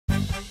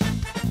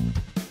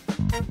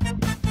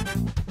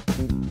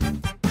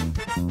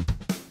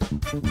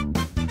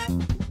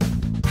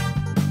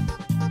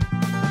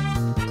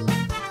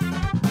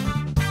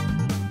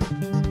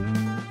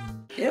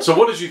Yep. So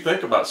what did you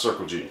think about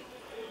Circle G?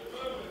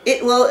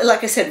 Well,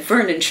 like I said,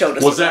 Vernon showed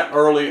us. Was that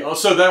early? Oh,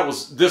 so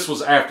this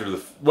was after the.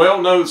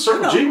 Well, no,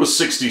 Circle G was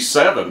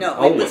 67 no,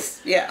 only. it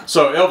was, yeah.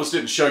 So Elvis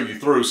didn't show you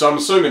through. So I'm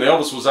assuming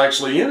Elvis was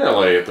actually in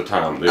LA at the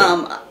time. Then.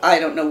 I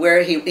don't know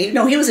where he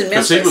was in Memphis.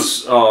 Because he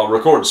was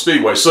recording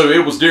Speedway, so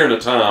it was during the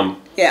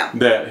time. Yeah.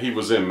 That he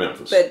was in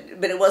Memphis.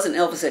 But it wasn't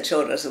Elvis that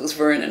showed us. It was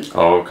Vernon.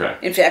 Oh, okay.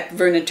 In fact,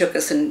 Vernon took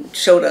us and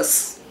showed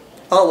us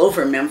all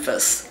over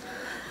Memphis,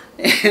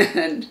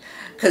 and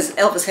because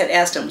Elvis had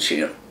asked him,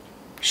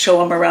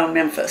 show him around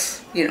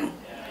Memphis.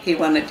 He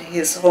wanted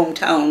his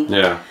hometown.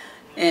 Yeah.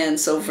 And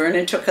so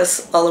Vernon took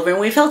us all over, and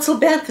we felt so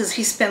bad because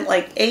he spent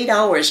like 8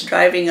 hours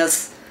driving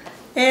us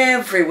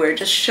everywhere,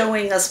 just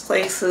showing us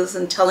places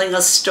and telling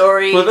us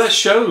stories. Well, that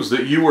shows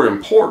that you were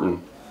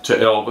important to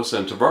Elvis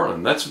and to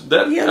Vernon. That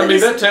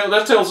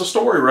tells a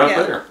story right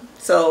there.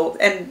 So,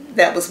 and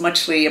that was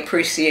muchly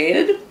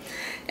appreciated.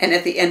 And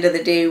at the end of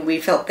the day, we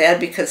felt bad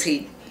because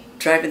he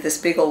driving this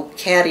big old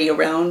caddy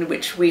around,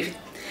 which we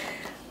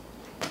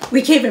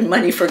gave him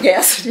money for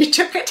gas, and he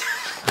took it.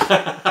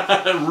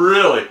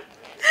 Really?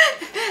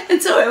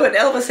 And so when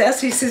Elvis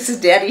asked, he says, "Does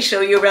Daddy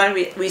show you around?"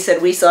 We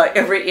said we saw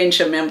every inch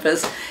of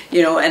Memphis,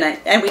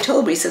 and we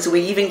told him, he says,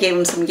 we even gave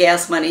him some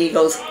gas money. He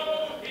goes,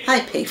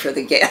 "I pay for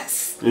the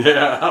gas."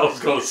 Yeah, I was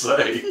going to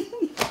say.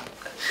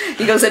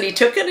 He goes, "And he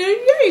took it?"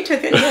 Yeah, he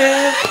took it.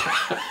 Yeah.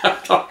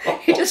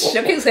 He just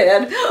shook his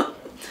head.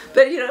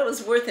 But, it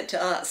was worth it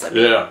to us.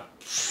 Yeah.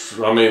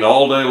 I mean,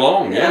 all day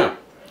long, yeah.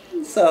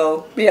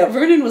 So, yeah,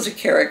 Vernon was a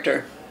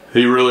character.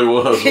 He really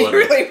was, He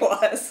really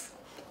was.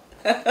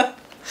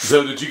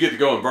 So did you get to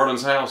go in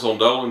Vernon's house on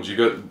Dolan's? You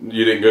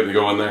didn't get to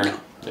go in there? No.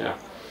 Yeah.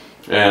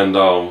 And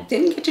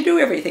didn't get to do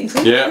everything.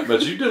 So. Yeah,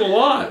 but you did a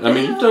lot. I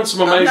mean, you've done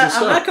some amazing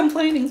stuff. I'm not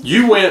complaining.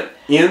 You went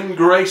in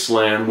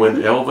Graceland when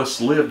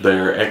Elvis lived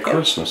there at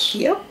Christmas.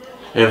 Yep.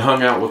 And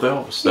hung out with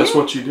Elvis. That's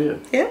what you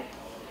did. Yeah.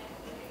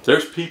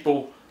 There's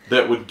people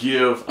that would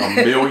give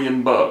 $1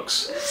 million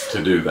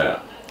to do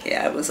that.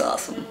 Yeah, it was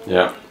awesome.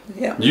 Yeah.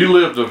 Yeah. You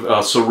lived a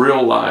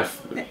surreal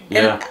life.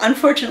 Yeah. And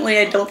unfortunately,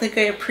 I don't think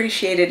I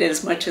appreciated it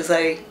as much as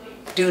I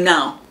do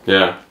now.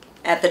 Yeah.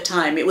 At the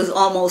time, it was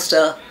almost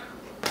a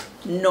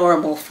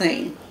normal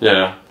thing.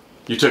 Yeah.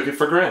 You took it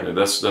for granted.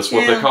 That's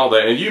what they call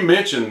that. And you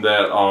mentioned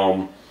that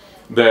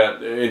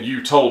and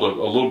you told a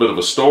little bit of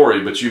a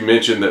story, but you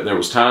mentioned that there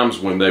was times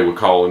when they would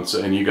call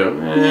and you go,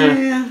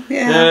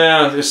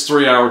 yeah, it's a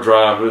 3-hour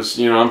drive. It's,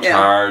 I'm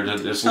tired.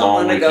 It's a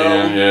long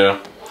weekend.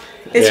 Yeah.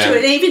 It's true,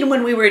 and even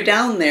when we were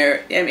down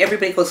there,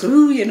 everybody goes,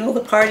 "Ooh, the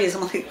parties."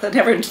 I'm like, I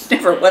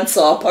never once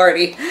saw a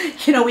party.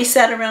 We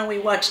sat around, we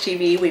watched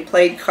TV, we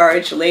played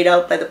cards, laid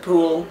out by the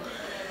pool.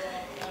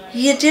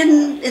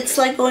 It's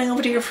like going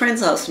over to your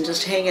friend's house and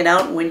just hanging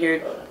out, and when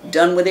you're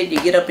done with it,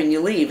 you get up and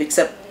you leave,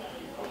 except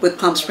with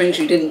Palm Springs,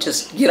 you didn't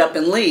just get up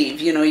and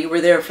leave. You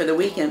were there for the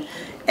weekend.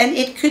 And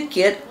it could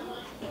get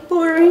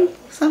boring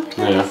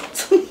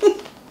sometimes. Yeah.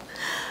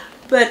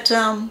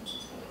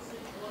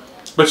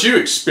 But you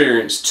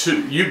experienced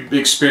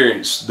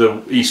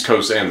the East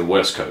Coast and the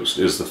West Coast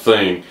is the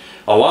thing.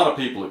 A lot of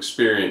people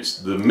experience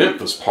the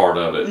Memphis part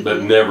of it,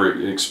 but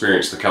never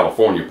experience the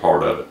California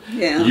part of it.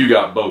 Yeah. You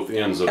got both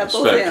ends of the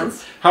spectrum.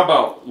 Ends. How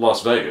about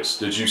Las Vegas?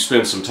 Did you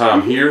spend some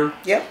time here?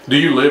 Yep. Do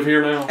you live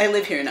here now? I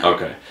live here now.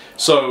 Okay.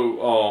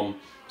 So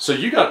so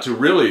you got to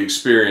really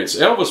experience.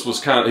 Elvis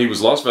was he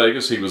was Las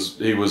Vegas, he was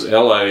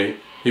LA,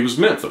 he was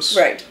Memphis.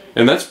 Right.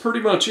 And that's pretty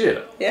much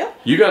it. Yeah.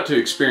 You got to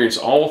experience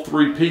all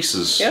three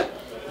pieces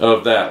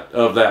of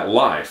that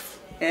life.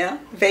 Yeah.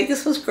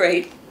 Vegas was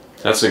great.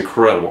 That's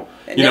incredible.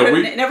 I'd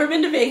never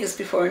been to Vegas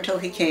before until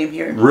he came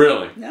here.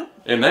 Really? No.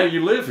 And now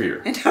you live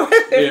here. And now I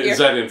live here. Is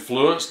that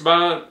influenced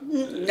by it?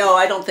 No,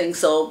 I don't think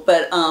so.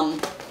 But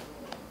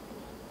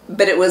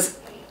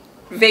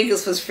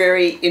Vegas was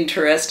very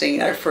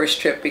interesting, our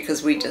first trip,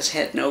 because we just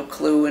had no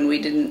clue, and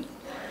we didn't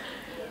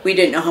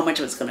know how much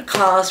it was going to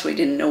cost. We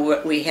didn't know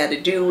what we had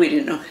to do. We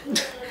didn't know.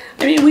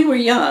 I mean, we were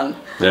young.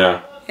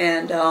 Yeah.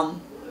 And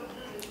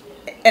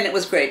it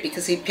was great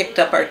because he picked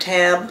up our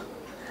tab,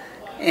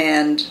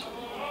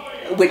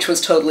 which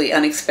was totally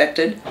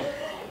unexpected,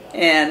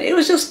 and it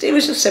was just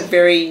a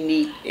very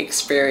neat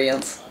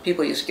experience.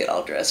 People used to get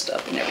all dressed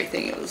up and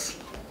everything. It was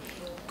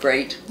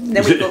great. And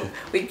then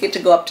we'd get to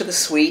go up to the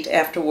suite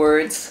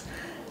afterwards.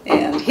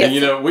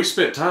 And we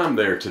spent time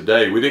there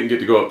today. We didn't get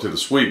to go up to the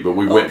suite, but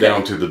we went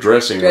down to the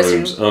dressing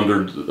rooms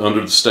under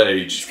the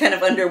stage. It's kind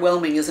of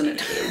underwhelming, isn't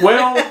it?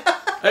 Well,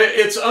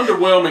 it's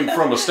underwhelming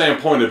from a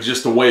standpoint of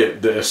just the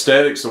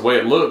aesthetics, the way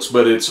it looks,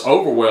 but it's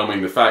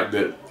overwhelming the fact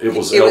that it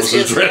was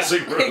Elvis's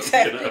dressing room.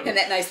 Exactly. And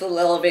that nice little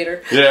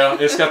elevator. Yeah,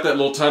 it's got that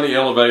little tiny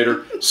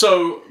elevator.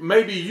 So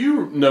maybe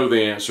you know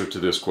the answer to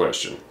this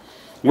question.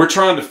 We're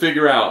trying to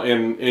figure out,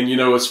 and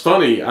it's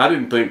funny, I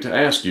didn't think to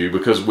ask you,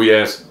 because we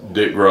asked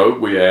Dick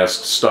Grove, we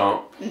asked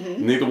Stump,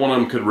 neither one of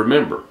them could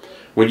remember.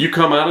 When you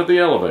come out of the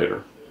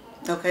elevator,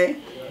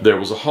 there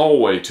was a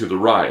hallway to the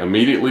right,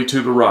 immediately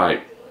to the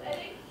right.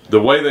 The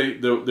way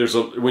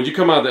when you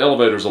come out of the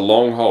elevator, there's a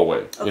long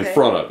hallway in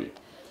front of you.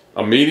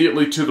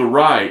 immediately to the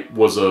right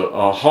was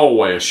a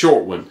hallway, a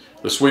short one.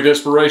 The Sweet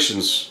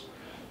Inspirations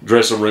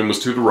dressing room was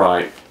to the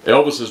right.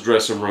 Elvis's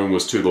dressing room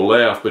was to the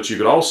left, but you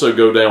could also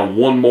go down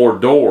one more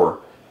door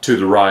to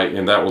the right,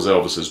 and that was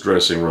Elvis's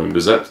dressing room.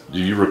 Do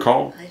you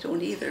recall? I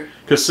don't either.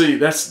 Because see,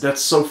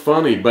 that's so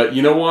funny. But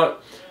you know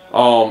what?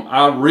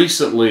 I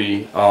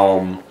recently,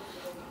 I'm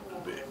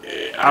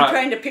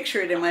trying to picture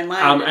it in my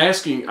mind.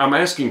 I'm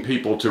asking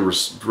people to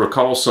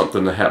recall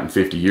something that happened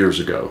 50 years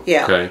ago.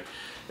 Yeah. Okay.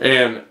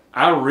 And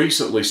I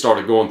recently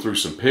started going through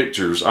some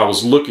pictures. I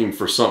was looking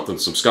for something,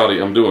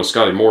 I'm doing a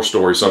Scotty Moore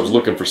story, so I was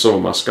looking for some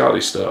of my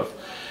Scotty stuff.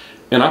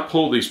 And I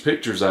pulled these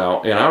pictures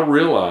out, and I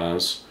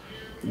realized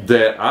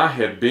that I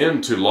had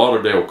been to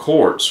Lauderdale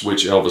Courts,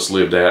 which Elvis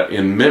lived at,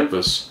 in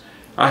Memphis.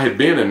 I had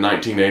been in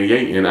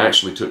 1988 and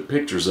actually took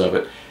pictures of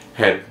it.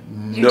 Had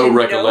no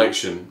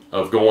recollection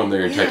of going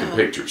there and taking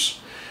pictures.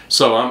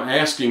 So I'm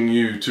asking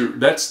you to,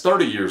 that's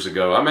 30 years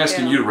ago. I'm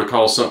asking you to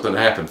recall something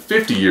that happened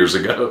 50 years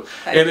ago.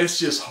 And it's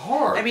just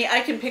hard. I mean,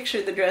 I can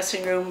picture the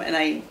dressing room,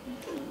 and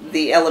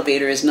the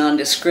elevator is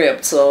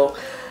nondescript, so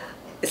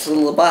it's a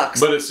little box.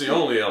 But it's the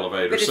only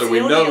elevator, so we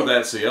know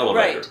that's the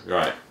elevator.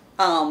 Right.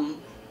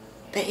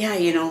 But yeah,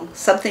 you know,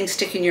 some things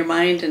stick in your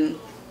mind and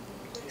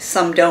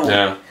some don't.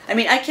 Yeah. I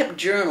mean, I kept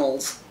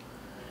journals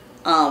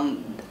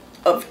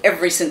of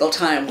every single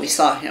time we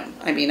saw him.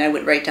 I mean, I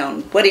would write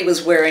down what he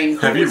was wearing.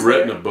 Have you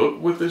written a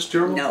book with this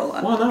journal? No.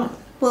 Why not?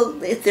 Well,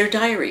 they're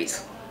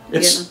diaries.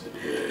 It's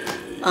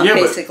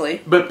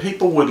basically. But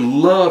people would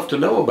love to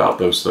know about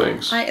those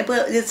things.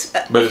 But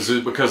is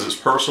it because it's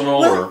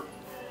personal or?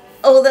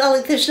 Oh,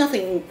 there's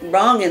nothing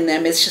wrong in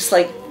them. It's just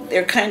like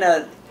they're kind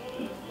of.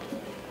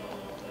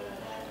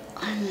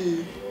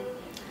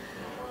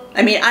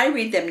 I mean, I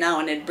read them now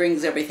and it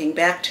brings everything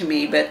back to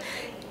me, but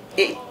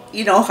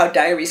you know how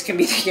diaries can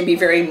be, they can be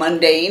very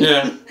mundane.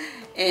 Yeah.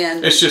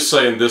 And it's just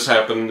saying this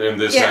happened and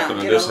this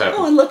happened and this happened.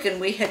 Oh, and look, and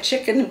we had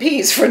chicken and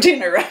peas for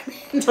dinner. I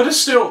mean, but it's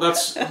still,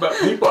 but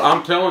people,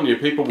 I'm telling you,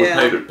 people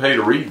would pay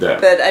to read that.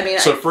 But I mean,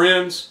 so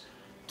friends,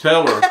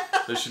 tell her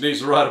that she needs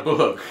to write a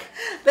book.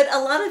 But a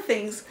lot of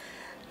things,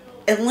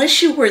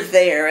 unless you were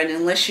there and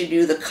unless you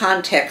knew the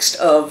context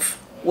of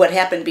what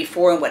happened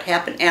before and what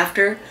happened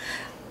after,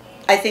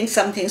 I think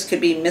some things could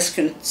be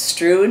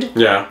misconstrued.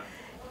 Yeah.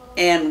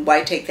 And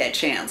why take that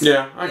chance?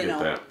 Yeah, I get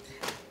that.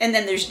 And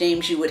then there's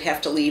names you would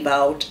have to leave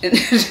out, and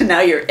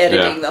now you're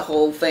editing the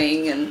whole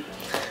thing. And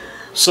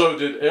so,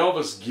 did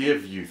Elvis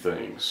give you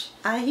things?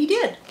 He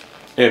did.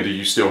 And do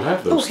you still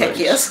have those things? Heck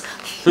yes.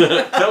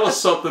 Tell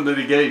us something that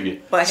he gave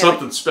you.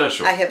 Something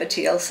special. I have a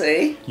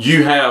TLC.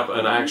 You have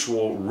an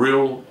actual,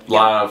 real,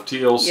 live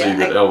TLC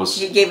that Elvis...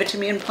 He gave it to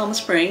me in Palm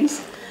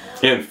Springs.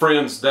 And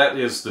friends, that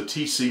is the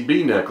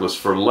TCB necklace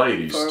for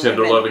ladies,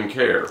 Tender Loving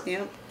Care.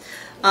 Yeah.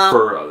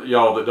 For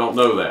y'all that don't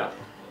know that.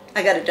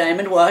 I got a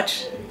diamond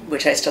watch,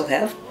 which I still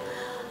have,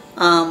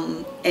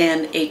 and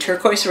a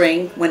turquoise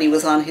ring when he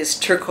was on his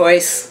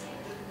turquoise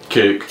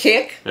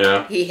kick.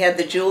 Yeah. He had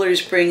the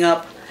jewelers bring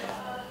up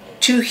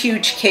 2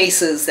 huge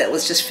cases that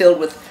was just filled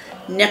with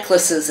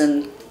necklaces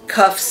and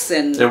cuffs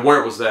and... And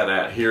where was that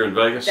at? Here in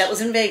Vegas? That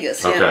was in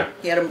Vegas, okay. Yeah.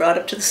 He had them brought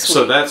up to the suite.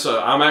 So that's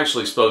I'm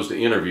actually supposed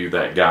to interview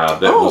that guy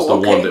that was the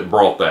one that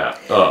brought that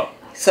up.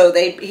 So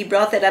he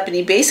brought that up, and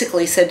he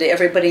basically said to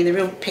everybody in the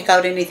room, pick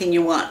out anything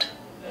you want.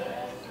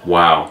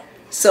 Wow.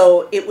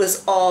 So it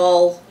was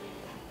all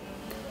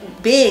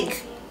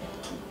big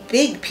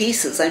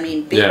pieces. I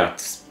mean, big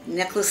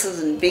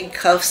necklaces and big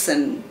cuffs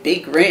and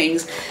big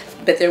rings.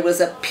 But there was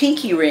a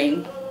pinky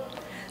ring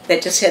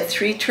that just had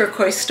 3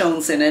 turquoise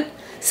stones in it,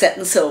 set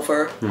in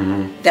silver,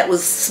 that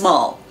was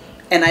small.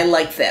 And I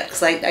liked that,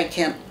 because I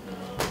can't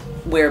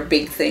wear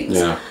big things.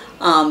 Yeah.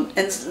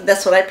 And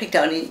that's what I picked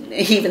out. And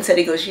he even said,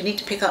 he goes, you need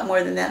to pick out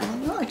more than that.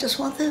 I'm like, no, I just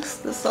want this.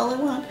 This is all I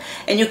want.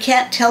 And you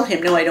can't tell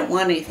him, no, I don't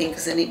want anything,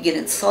 because then he'd get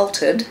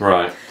insulted.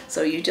 Right.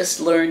 So you just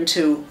learn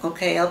to,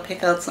 okay, I'll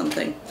pick out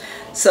something.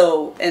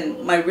 So,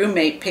 and my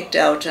roommate picked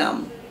out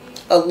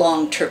a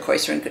long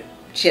turquoise ring.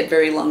 She had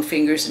very long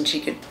fingers, and she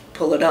could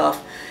pull it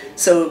off.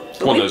 So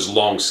one of those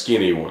long,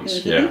 skinny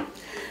ones, yeah.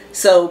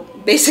 So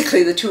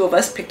basically, the 2 of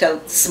us picked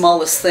out the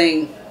smallest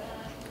thing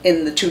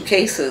in the 2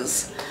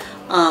 cases.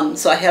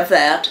 So I have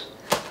that,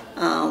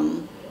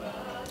 and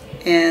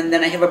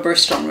then I have a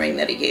birthstone ring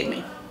that he gave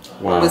me,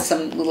 with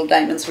some little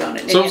diamonds around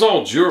it. So it was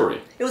all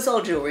jewelry. It was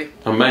all jewelry.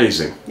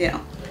 Amazing.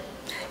 Yeah,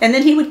 and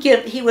then he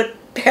would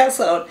pass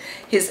out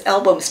his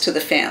albums to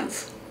the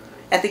fans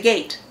at the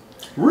gate.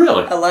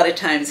 Really? A lot of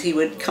times he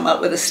would come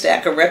out with a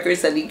stack of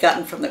records that he'd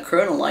gotten from the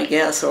Colonel, I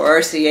guess, or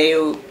RCA,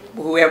 or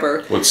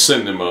whoever. Would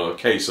send him a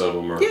case of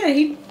them. Or... Yeah,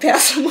 he'd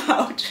pass them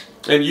out.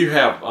 And you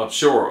have, I'm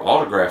sure,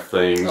 autograph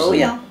things. Oh,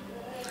 yeah.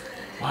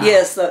 Wow.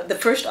 Yes, the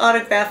first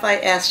autograph I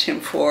asked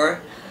him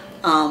for,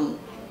 I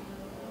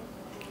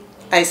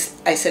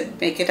said,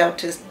 make it out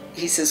to,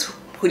 he says,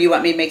 who do you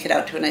want me to make it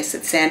out to? And I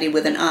said, Sandi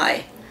with an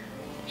I.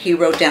 He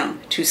wrote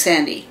down, to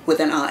Sandi with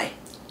an I.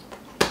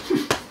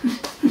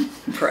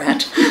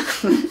 Brat.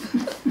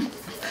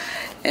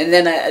 And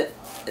then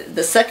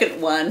the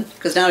second one,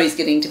 because now he's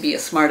getting to be a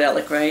smart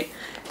aleck, right?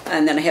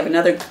 And then I have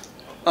another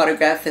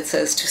autograph that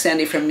says, "To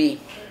Sandi from me."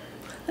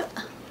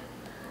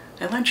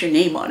 I want your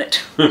name on it,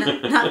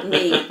 not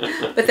me.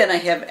 But then I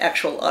have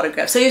actual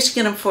autographs. I used to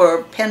get them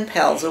for pen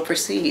pals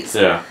overseas.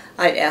 Yeah.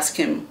 I'd ask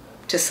him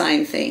to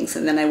sign things,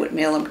 and then I would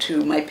mail them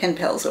to my pen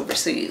pals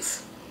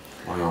overseas.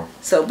 Wow.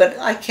 So, but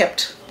I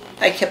kept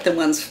the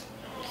ones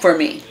for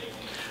me.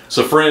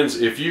 So, friends,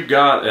 if you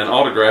got an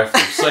autograph from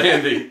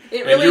Sandi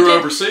really and you're did.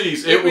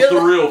 overseas, it was the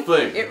real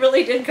thing. It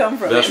really did come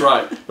from That's him.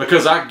 right.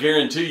 Because I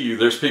guarantee you,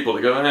 there's people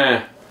that go,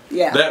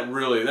 Yeah.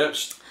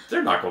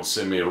 they're not going to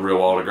send me a real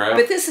autograph.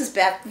 But this is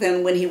back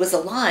then when he was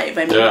alive.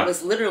 I mean, Yeah. it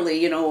was literally,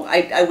 you know,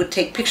 I would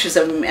take pictures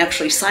of him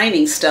actually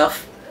signing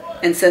stuff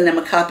and send them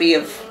a copy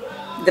of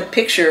the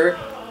picture.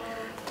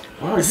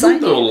 Wow, you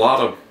did a lot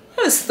of...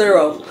 It was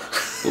thorough.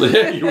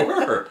 Yeah, you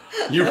were.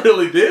 You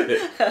really did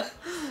it.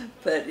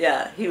 But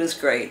yeah, he was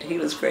great. He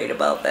was great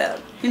about that.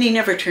 And he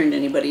never turned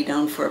anybody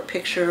down for a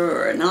picture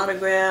or an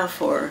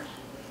autograph or...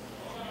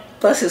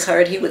 Bless his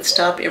heart, he would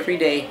stop every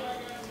day,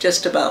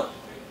 just about,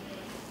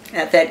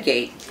 at that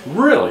gate.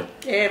 Really?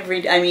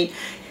 I mean,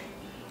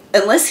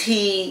 unless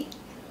he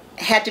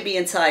had to be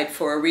inside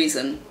for a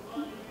reason,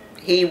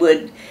 he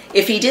would,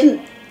 if he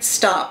didn't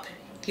stop,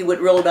 he would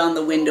roll down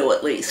the window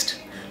at least.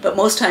 But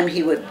most time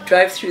he would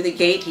drive through the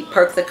gate, he'd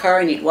park the car,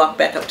 and he'd walk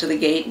back up to the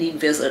gate and he'd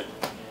visit.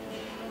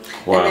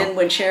 Wow. And then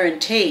when Sharon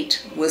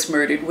Tate was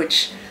murdered,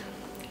 which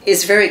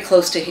is very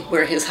close to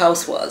where his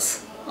house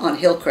was, on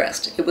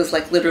Hillcrest. It was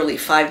like literally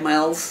 5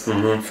 miles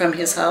from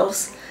his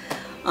house.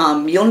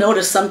 You'll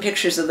notice some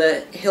pictures of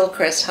the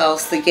Hillcrest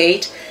house, the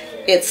gate,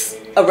 it's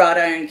a wrought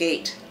iron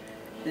gate.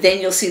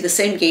 Then you'll see the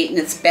same gate and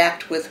it's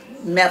backed with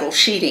metal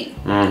sheeting.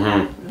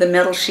 The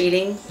metal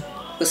sheeting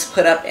was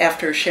put up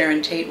after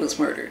Sharon Tate was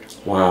murdered.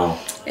 Wow.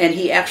 And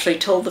he actually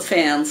told the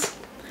fans,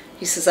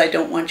 he says, "I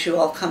don't want you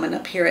all coming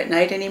up here at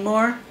night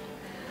anymore."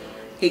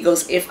 He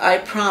goes, "If I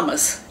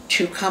promise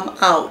to come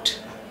out,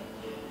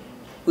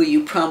 will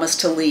you promise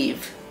to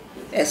leave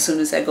as soon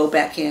as I go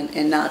back in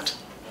and not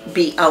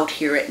be out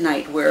here at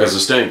night where..." Because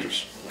it's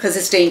dangerous. Because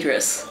it's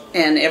dangerous.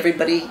 And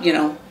everybody, you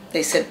know,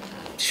 they said,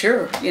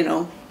 "Sure," you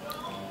know.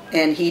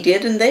 And he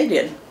did and they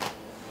did.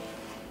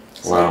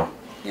 So, wow.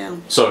 yeah.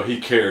 So he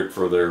cared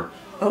for their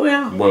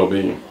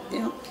well-being.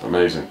 Yeah.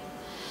 Amazing.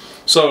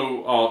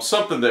 So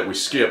something that we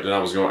skipped, and I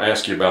was going to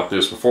ask you about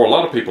this before. A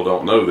lot of people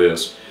don't know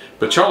this,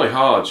 but Charlie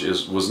Hodge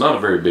was not a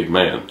very big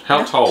man.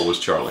 How tall was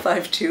Charlie?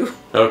 5'2".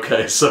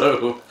 Okay,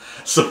 so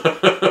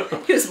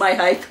He was my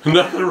height.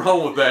 nothing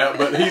wrong with that,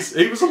 but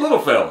he was a little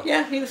fella.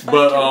 Yeah, he was 5'2".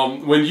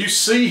 But when you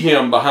see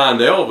him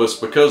behind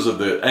Elvis, because of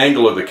the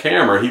angle of the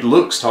camera, he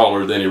looks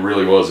taller than he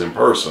really was in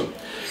person.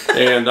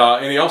 And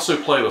he also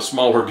played a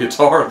smaller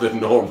guitar than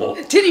normal.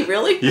 Did he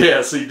really?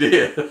 Yes, he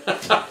did.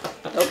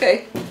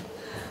 Okay.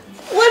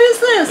 What is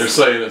this? They're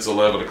saying it's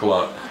 11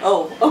 o'clock.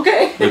 Oh,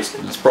 okay.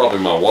 It's probably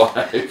my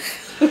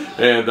wife.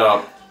 And,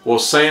 well,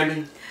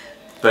 Sandi,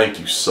 thank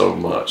you so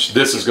much.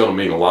 This is going to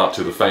mean a lot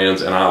to the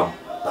fans, and I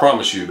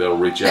promise you they'll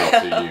reach out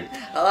to you.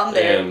 I'm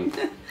there.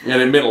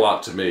 And it meant a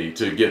lot to me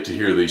to get to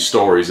hear these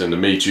stories and to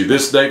meet you.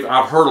 Dave,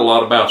 I've heard a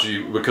lot about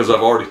you because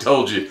I've already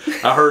told you.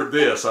 I heard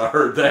this, I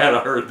heard that, I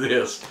heard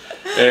this.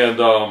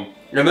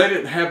 And they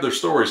didn't have their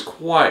stories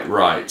quite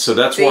right, so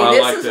that's why I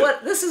like to.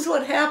 This is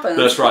what happens.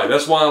 That's right.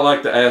 That's why I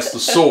like to ask the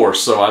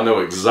source, so I know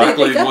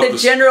exactly you got what the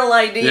general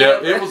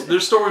idea. Yeah, their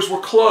stories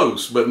were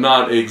close, but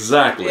not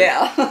exactly.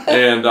 Yeah.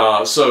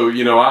 And so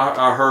you know,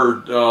 I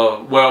heard.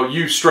 Well,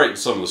 you straightened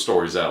some of the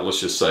stories out. Let's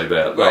just say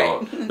that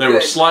Right. they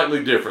were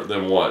slightly different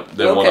than what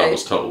I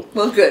was told.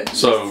 Well, good.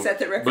 So, set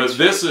the record but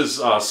straight. this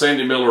is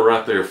Sandi Miller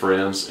right there,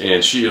 friends,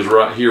 and she is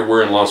right here.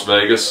 We're in Las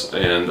Vegas,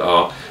 and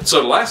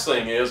so the last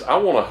thing is I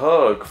want a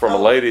hug from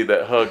a lady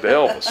that hugged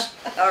Elvis.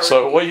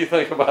 So what do you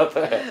think about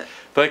that?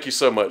 Thank you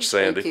so much,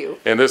 Sandi. Thank you.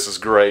 And this is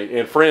great.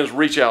 And friends,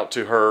 reach out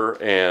to her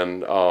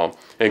and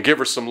give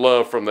her some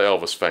love from the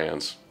Elvis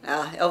fans.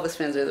 Elvis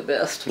fans are the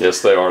best.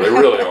 Yes, they are. They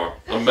really are.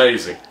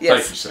 Amazing.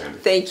 Yes. Thank you, Sandi.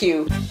 Thank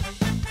you.